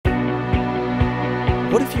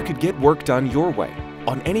What if you could get work done your way,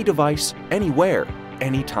 on any device, anywhere,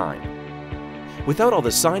 anytime? Without all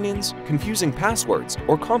the sign-ins, confusing passwords,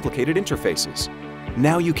 or complicated interfaces.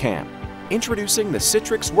 Now you can. Introducing the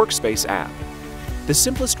Citrix Workspace app. The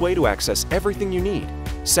simplest way to access everything you need.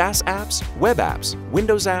 SaaS apps, web apps,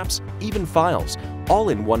 Windows apps, even files, all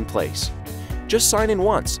in one place. Just sign in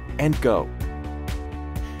once and go.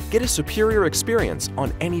 Get a superior experience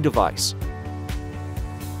on any device.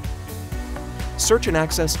 Search and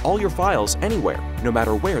access all your files anywhere, no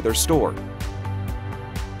matter where they're stored.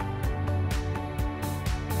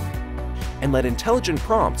 And let intelligent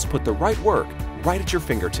prompts put the right work right at your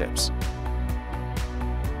fingertips.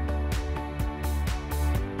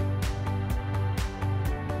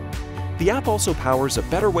 The app also powers a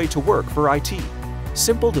better way to work for IT.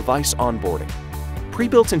 Simple device onboarding,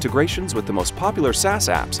 pre-built integrations with the most popular SaaS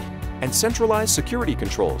apps, and centralized security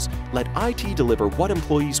controls let IT deliver what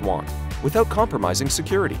employees want without compromising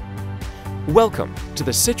security. Welcome to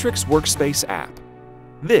the Citrix Workspace app.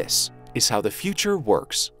 This is how the future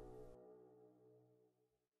works.